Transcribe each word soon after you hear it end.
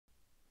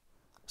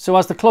So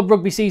as the club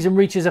rugby season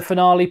reaches a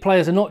finale,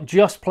 players are not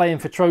just playing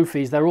for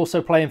trophies, they're also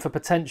playing for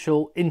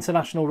potential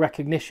international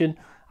recognition.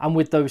 And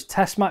with those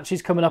test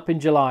matches coming up in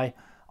July,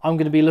 I'm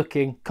going to be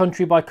looking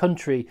country by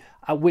country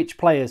at which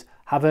players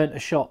have earned a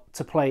shot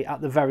to play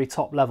at the very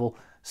top level.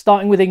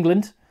 Starting with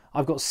England,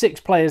 I've got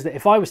 6 players that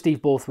if I were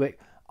Steve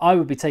Borthwick, I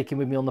would be taking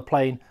with me on the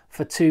plane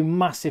for 2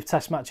 massive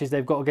test matches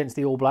they've got against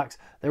the All Blacks.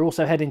 They're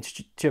also heading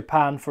to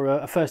Japan for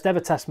a first ever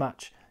test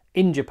match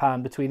in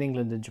Japan between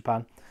England and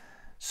Japan.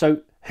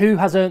 So who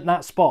has earned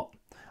that spot?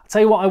 I'll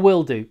tell you what I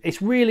will do.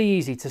 It's really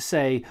easy to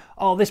say,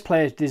 oh, this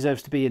player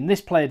deserves to be in,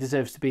 this player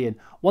deserves to be in.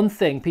 One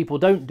thing people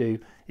don't do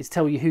is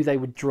tell you who they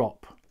would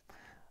drop.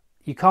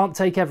 You can't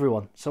take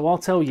everyone. So I'll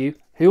tell you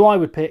who I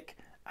would pick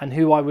and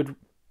who I would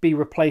be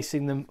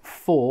replacing them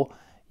for.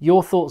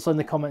 Your thoughts in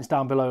the comments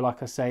down below,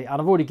 like I say. And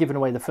I've already given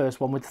away the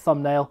first one with the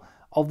thumbnail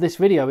of this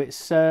video.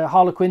 It's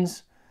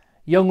Harlequins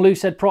young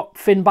loosehead prop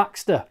Finn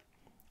Baxter.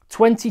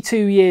 22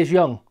 years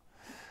young.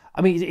 I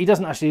mean, he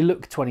doesn't actually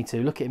look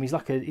 22. Look at him.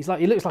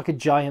 He looks like a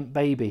giant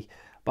baby.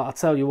 But I'll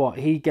tell you what,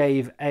 he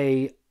gave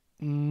a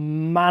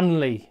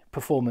manly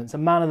performance, a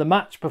man of the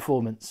match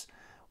performance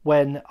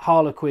when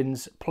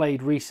Harlequins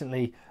played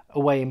recently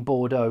away in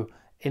Bordeaux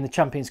in the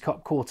Champions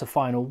Cup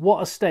quarter-final.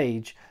 What a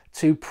stage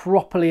to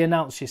properly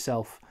announce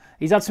yourself.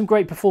 He's had some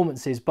great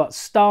performances, but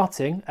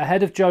starting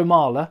ahead of Joe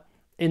Marler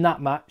in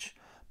that match,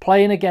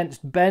 playing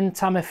against Ben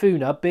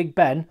Tamefuna, Big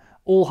Ben,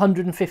 all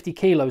 150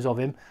 kilos of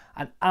him,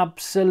 and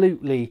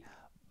absolutely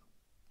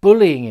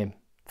bullying him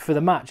for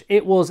the match.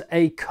 It was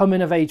a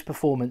coming-of-age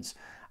performance,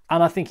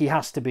 and I think he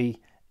has to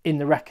be in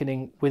the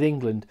reckoning with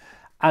England.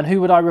 And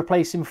who would I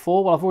replace him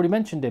for? Well, I've already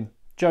mentioned him,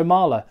 Joe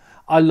Marler.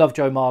 I love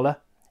Joe Marler.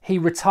 He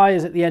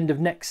retires at the end of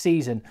next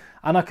season,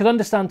 and I could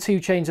understand 2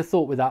 chains of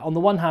thought with that. On the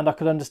one hand, I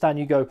could understand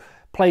you go,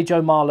 play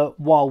Joe Marler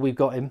while we've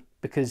got him,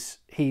 because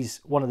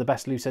he's one of the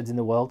best looseheads in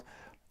the world.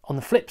 On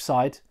the flip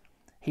side,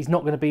 he's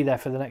not going to be there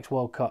for the next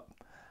World Cup,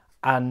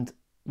 and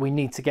we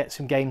need to get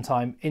some game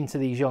time into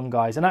these young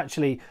guys. And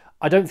actually,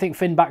 I don't think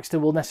Finn Baxter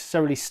will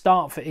necessarily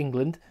start for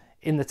England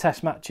in the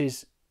test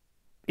matches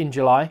in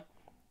July,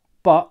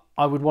 but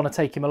I would want to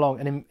take him along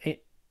and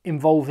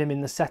involve him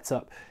in the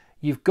setup.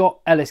 You've got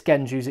Ellis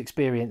Genge, who's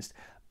experienced.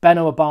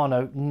 Beno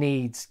Obano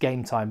needs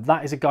game time.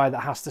 That is a guy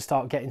that has to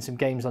start getting some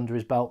games under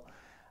his belt.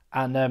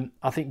 And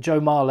I think Joe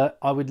Marler,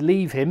 I would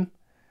leave him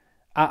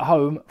at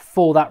home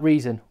for that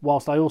reason,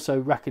 whilst I also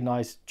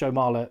recognise Joe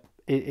Marler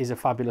is a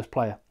fabulous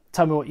player.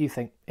 Tell me what you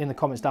think in the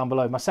comments down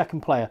below. My second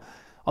player,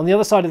 on the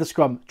other side of the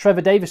scrum, Trevor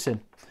Davison.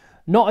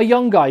 Not a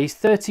young guy, he's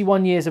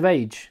 31 years of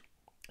age.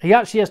 He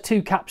actually has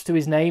 2 caps to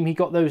his name. He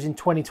got those in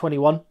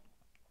 2021.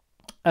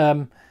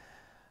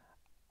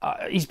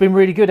 He's been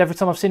really good every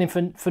time I've seen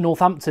him for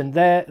Northampton.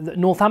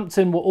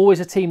 Northampton were always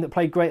a team that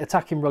played great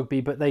attacking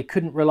rugby, but they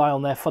couldn't rely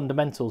on their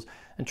fundamentals.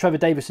 And Trevor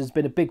Davison's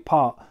been a big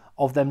part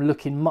of them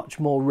looking much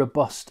more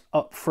robust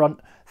up front.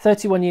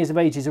 31 years of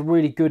age is a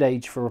really good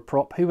age for a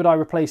prop. Who would I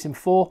replace him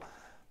for?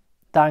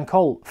 Dan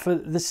Cole. For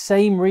the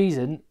same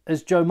reason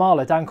as Joe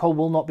Marler, Dan Cole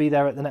will not be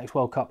there at the next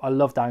World Cup. I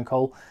love Dan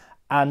Cole.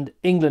 And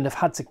England have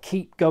had to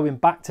keep going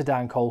back to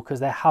Dan Cole because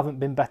there haven't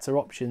been better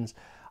options.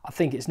 I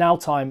think it's now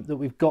time that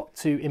we've got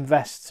to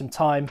invest some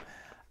time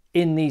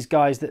in these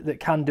guys that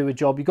can do a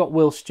job. You've got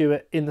Will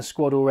Stewart in the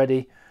squad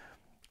already.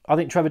 I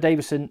think Trevor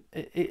Davison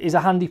is a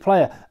handy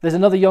player. There's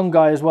another young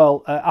guy as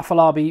well,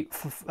 Afolabi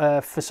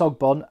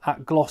Fasogbon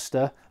at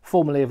Gloucester,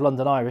 formerly of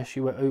London Irish,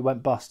 who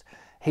went bust.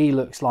 He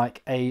looks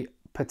like a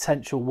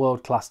potential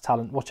world-class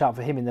talent. Watch out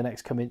for him in the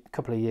next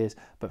couple of years.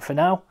 But for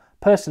now,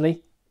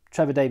 personally,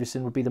 Trevor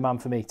Davison would be the man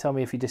for me. Tell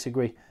me if you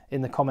disagree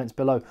in the comments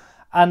below.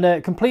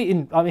 And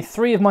completing,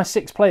 3 of my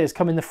 6 players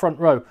come in the front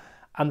row.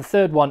 And the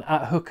third one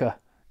at hooker,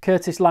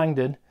 Curtis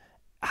Langdon,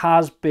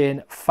 has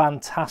been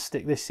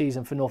fantastic this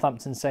season for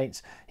Northampton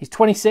Saints. He's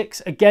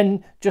 26.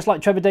 Again, just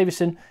like Trevor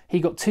Davison,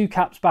 he got 2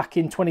 caps back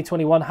in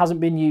 2021.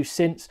 Hasn't been used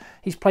since.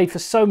 He's played for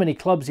so many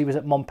clubs. He was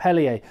at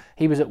Montpellier.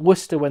 He was at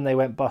Worcester when they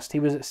went bust. He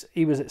was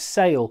at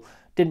Sale.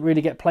 Didn't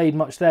really get played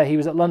much there. He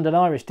was at London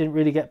Irish. Didn't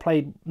really get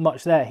played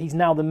much there. He's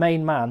now the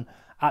main man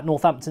at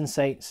Northampton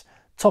Saints.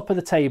 Top of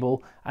the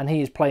table, and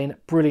he is playing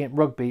brilliant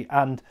rugby.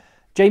 And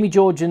Jamie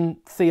George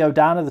and Theo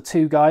Dan are the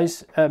 2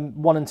 guys,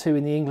 1 and 2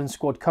 in the England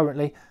squad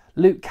currently.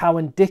 Luke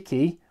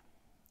Cowan-Dickie,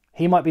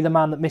 he might be the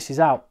man that misses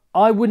out.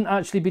 I wouldn't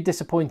actually be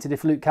disappointed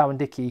if Luke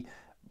Cowan-Dickie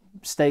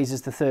stays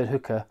as the 3rd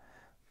hooker.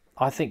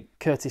 I think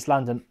Curtis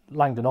Langdon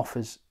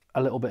offers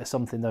a little bit of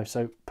something though.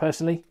 So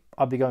personally,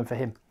 I'd be going for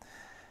him.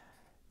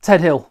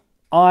 Ted Hill.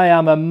 I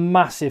am a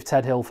massive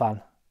Ted Hill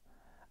fan.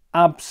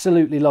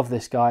 Absolutely love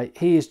this guy.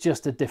 He is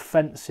just a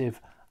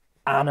defensive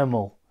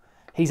animal.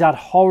 He's had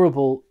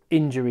horrible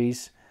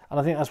injuries, and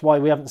I think that's why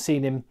we haven't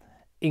seen him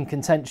in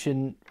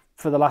contention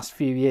for the last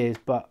few years,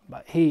 but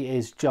he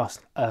is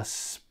just a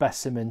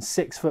specimen.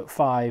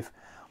 6'5".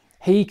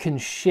 He can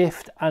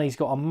shift, and he's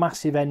got a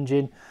massive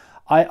engine.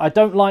 I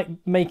don't like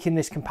making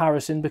this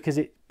comparison because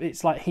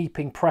it's like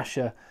heaping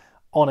pressure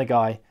on a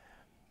guy.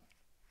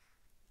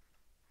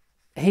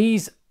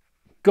 He's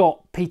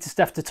got Peter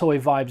Steph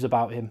Totoy vibes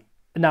about him.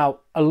 Now,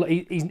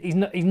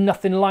 he's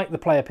nothing like the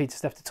player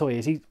Pieter-Steph du Toit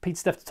is.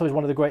 Pieter-Steph du Toit is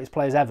one of the greatest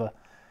players ever.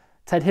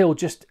 Ted Hill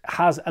just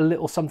has a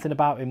little something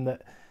about him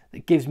that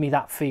gives me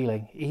that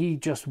feeling. He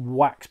just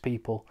whacks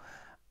people,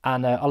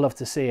 and I love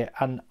to see it.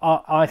 And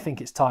I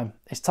think it's time.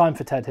 It's time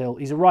for Ted Hill.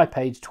 He's a ripe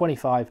age,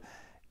 25.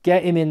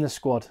 Get him in the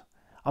squad.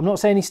 I'm not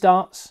saying he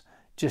starts.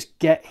 Just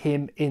get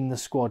him in the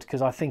squad,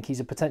 because I think he's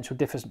a potential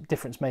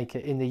difference maker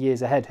in the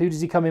years ahead. Who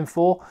does he come in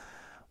for?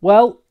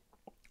 Well,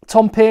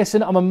 Tom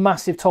Pearson. I'm a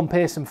massive Tom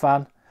Pearson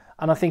fan,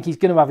 and I think he's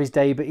going to have his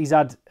day, but he's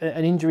had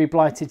an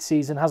injury-blighted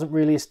season, hasn't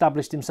really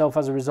established himself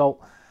as a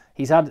result.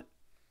 He's had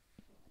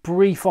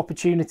brief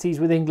opportunities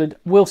with England.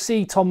 We'll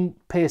see Tom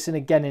Pearson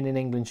again in an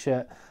England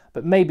shirt,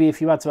 but maybe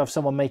if you had to have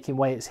someone making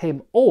way, it's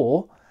him,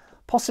 or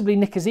possibly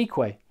Nick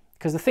Ezekwe.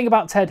 Because the thing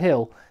about Ted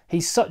Hill,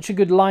 he's such a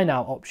good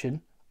line-out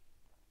option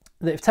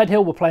that if Ted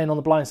Hill were playing on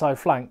the blindside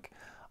flank,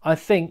 I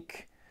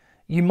think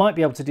you might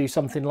be able to do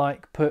something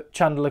like put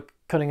Chandler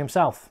Cunningham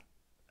South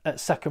at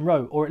second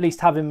row, or at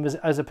least have him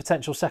as a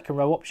potential second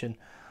row option.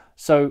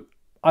 So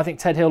I think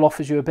Ted Hill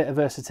offers you a bit of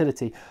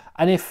versatility.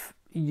 And if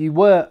you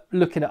were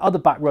looking at other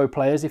back row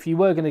players, if you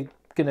were going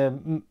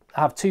to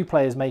have two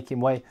players making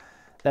way,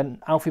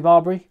 then Alfie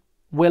Barbary,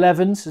 Will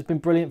Evans has been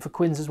brilliant for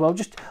Quins as well.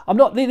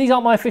 These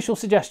aren't my official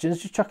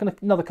suggestions, just chucking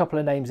another couple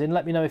of names in.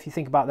 Let me know if you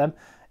think about them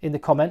in the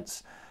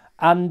comments.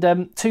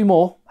 And two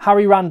more,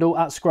 Harry Randall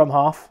at scrum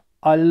half.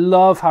 I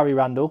love Harry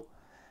Randall.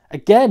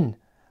 Again,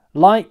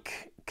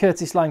 like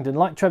Curtis Langdon,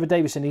 like Trevor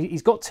Davison,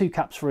 he's got 2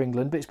 caps for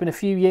England, but it's been a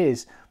few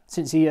years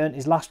since he earned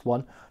his last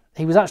one.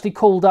 He was actually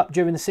called up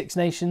during the Six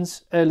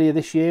Nations earlier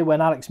this year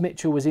when Alex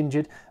Mitchell was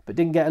injured, but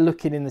didn't get a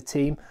look in the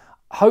team.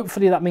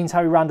 Hopefully that means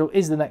Harry Randall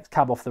is the next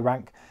cab off the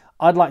rank.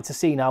 I'd like to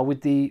see now, with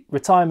the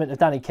retirement of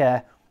Danny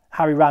Care,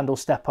 Harry Randall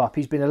step up.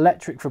 He's been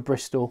electric for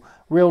Bristol,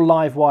 real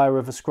live wire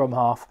of a scrum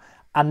half.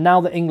 And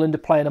now that England are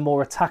playing a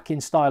more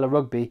attacking style of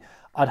rugby,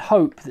 I'd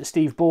hope that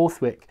Steve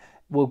Borthwick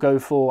will go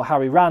for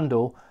Harry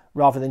Randall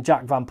rather than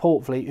Jack Van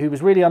Poortvliet, who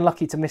was really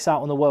unlucky to miss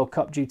out on the World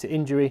Cup due to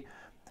injury.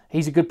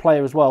 He's a good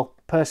player as well.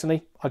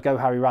 Personally, I'd go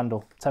Harry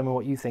Randall. Tell me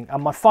what you think.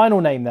 And my final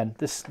name then,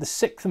 the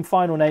 6th and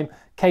final name,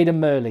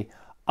 Cadan Murley.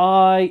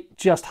 I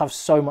just have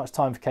so much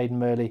time for Cadan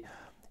Murley.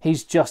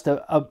 He's just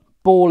a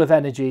ball of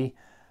energy,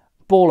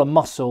 ball of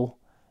muscle.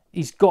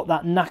 He's got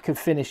that knack of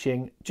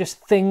finishing.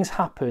 Just things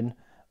happen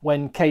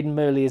when Cadan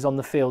Murley is on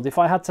the field. If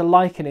I had to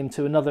liken him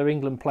to another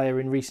England player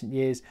in recent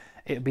years,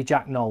 it would be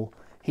Jack Nowell.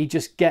 He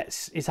just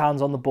gets his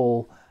hands on the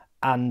ball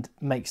and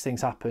makes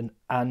things happen.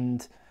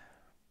 And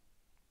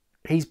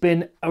he's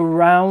been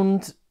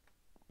around,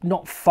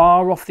 not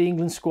far off the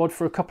England squad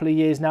for a couple of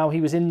years now.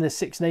 He was in the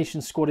Six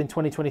Nations squad in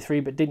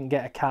 2023 but didn't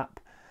get a cap.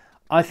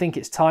 I think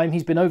it's time.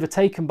 He's been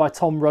overtaken by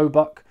Tom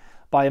Roebuck,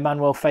 by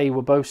Emmanuel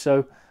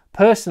Faye-Waboso.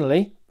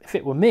 Personally, if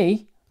it were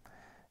me,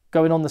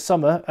 going on the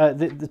summer,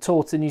 the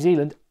tour to New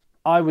Zealand,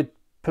 I would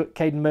put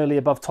Cadan Murley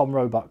above Tom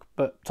Roebuck.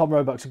 But Tom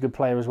Roebuck's a good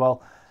player as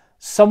well.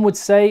 Some would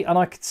say, and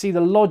I could see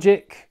the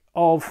logic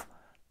of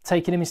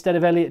taking him instead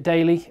of Elliot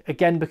Daly,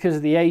 again because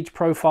of the age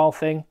profile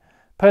thing.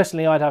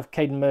 Personally, I'd have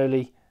Cadan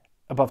Murley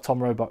above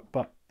Tom Roebuck,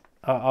 but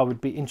I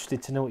would be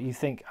interested to know what you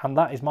think. And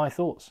that is my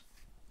thoughts.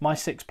 My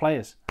 6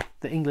 players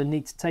that England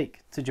need to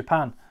take to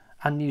Japan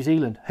and New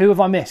Zealand. Who have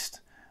I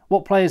missed?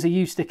 What players are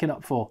you sticking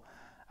up for?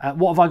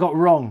 What have I got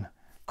wrong?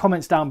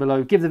 Comments down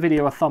below. Give the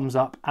video a thumbs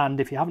up. And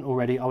if you haven't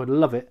already, I would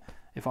love it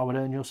if I would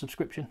earn your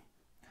subscription.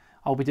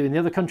 I'll be doing the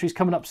other countries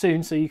coming up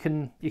soon, so you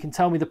can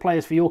tell me the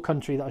players for your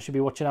country that I should be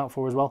watching out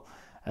for as well.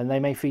 And they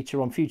may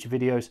feature on future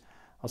videos.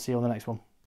 I'll see you on the next one.